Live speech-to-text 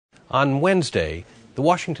On Wednesday, the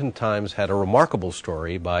Washington Times had a remarkable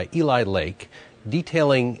story by Eli Lake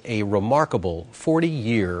detailing a remarkable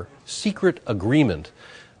 40-year secret agreement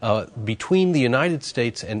between the United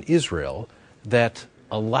States and Israel that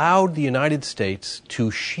allowed the United States to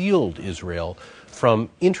shield Israel from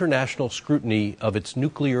international scrutiny of its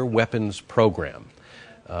nuclear weapons program.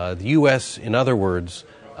 The U.S., in other words,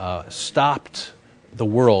 stopped the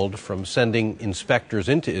world from sending inspectors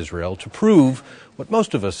into Israel to prove what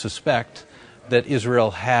most of us suspect, that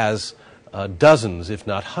Israel has dozens, if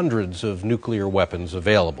not hundreds, of nuclear weapons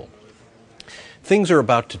available. Things are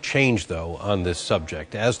about to change, though, on this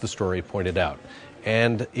subject, as the story pointed out.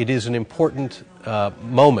 And it is an important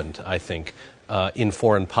moment, I think, in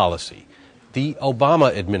foreign policy. The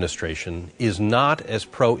Obama administration is not as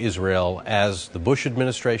pro-Israel as the Bush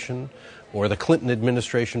administration or the Clinton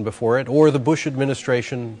administration before it or the Bush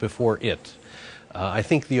administration before it. I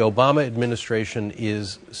think the Obama administration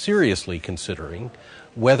is seriously considering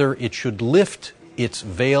whether it should lift its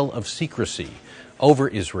veil of secrecy over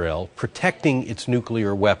Israel, protecting its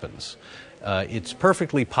nuclear weapons. It's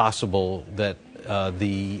perfectly possible that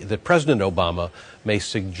that President Obama may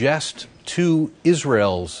suggest to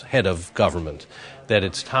Israel's head of government that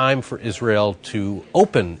it's time for Israel to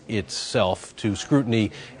open itself to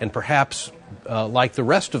scrutiny and perhaps, like the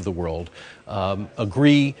rest of the world,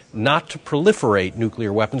 agree not to proliferate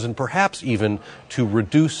nuclear weapons and perhaps even to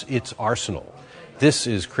reduce its arsenal. This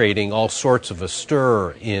is creating all sorts of a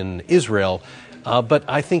stir in Israel, but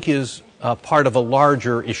I think is part of a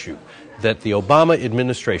larger issue, that the Obama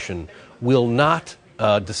administration will not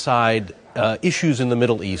decide issues in the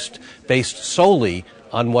Middle East based solely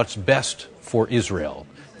on what's best for Israel.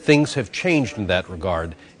 Things have changed in that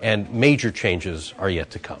regard, and major changes are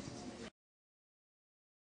yet to come.